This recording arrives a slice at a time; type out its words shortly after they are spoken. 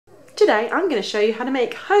today I'm going to show you how to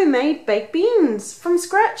make homemade baked beans from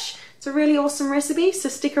scratch. It's a really awesome recipe, so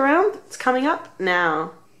stick around. It's coming up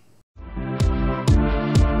now.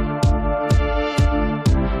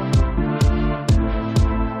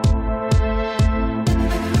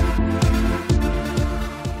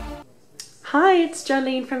 Hi, it's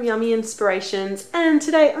Jolene from Yummy Inspirations, and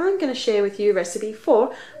today I'm going to share with you a recipe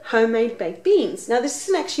for homemade baked beans. Now this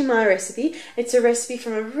isn't actually my recipe, it's a recipe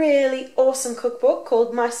from a really awesome cookbook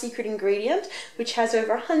called My Secret Ingredient, which has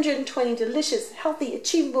over 120 delicious, healthy,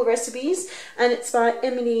 achievable recipes, and it's by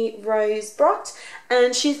Emily Rose Brott,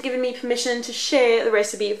 and she's given me permission to share the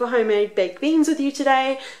recipe for homemade baked beans with you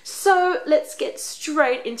today. So let's get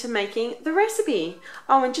straight into making the recipe.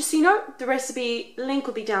 Oh, and just so you know, the recipe link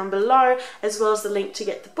will be down below, as well as the link to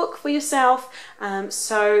get the book for yourself.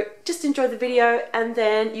 So just enjoy the video, and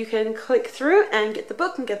then you can click through and get the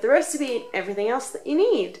book and get the recipe and everything else that you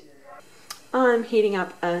need. I'm heating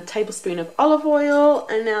up a tablespoon of olive oil,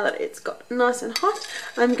 and now that it's got nice and hot,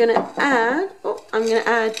 I'm going to add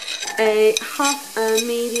a half a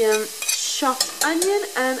medium chopped onion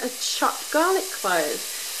and a chopped garlic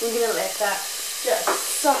clove. We're going to let that just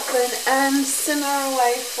soften and simmer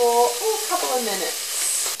away for a couple of minutes.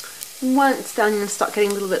 Once the onions start getting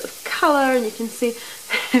a little bit of colour and you can see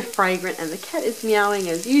they're fragrant and the cat is meowing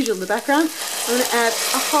as usual in the background, I'm going to add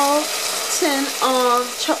a whole tin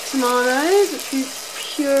of chopped tomatoes, which we've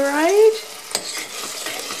pureed.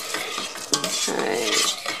 Okay.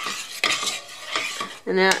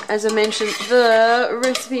 And now, as I mentioned, the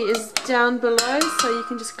recipe is down below, so you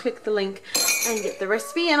can just click the link and get the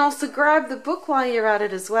recipe, and also grab the book while you're at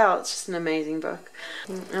it as well. It's just an amazing book.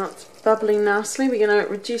 Now it's bubbling nicely. We're going to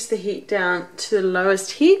reduce the heat down to the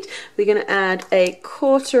lowest heat. We're going to add a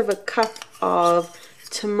quarter of a cup of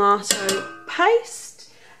tomato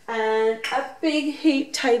paste and a big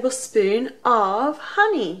heaped tablespoon of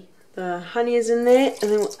honey. The honey is in there,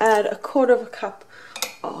 and then we'll add a quarter of a cup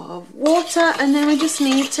of water, and then we just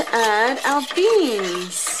need to add our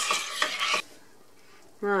beans.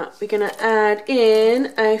 Right, we're going to add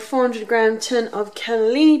in a 400 gram tin of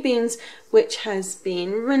cannellini beans, which has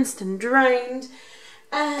been rinsed and drained,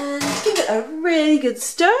 and give it a really good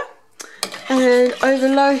stir. And over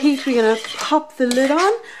low heat we're going to pop the lid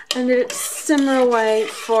on and let it simmer away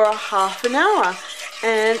for a half an hour,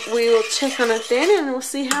 and we will check on it then and we'll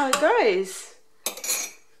see how it goes.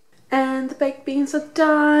 And the baked beans are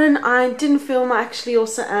done. I didn't film, I actually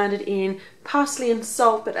also added in parsley and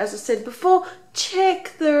salt, but as I said before,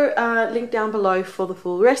 check the link down below for the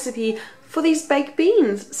full recipe for these baked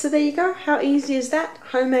beans. So there you go, how easy is that?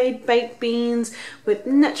 Homemade baked beans with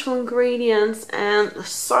natural ingredients and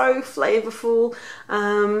so flavorful.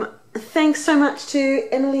 Thanks so much to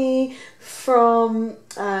Emily from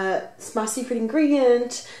My Secret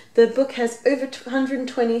Ingredient. The book has over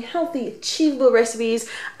 120 healthy, achievable recipes.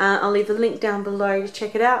 I'll leave the link down below to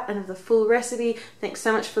check it out and have the full recipe. Thanks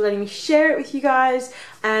so much for letting me share it with you guys.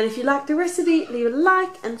 And if you like the recipe, leave a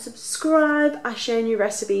like and subscribe. I share new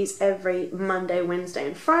recipes every Monday, Wednesday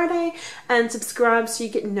and Friday. And subscribe so you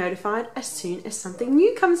get notified as soon as something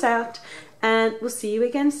new comes out. And we'll see you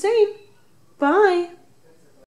again soon. Bye.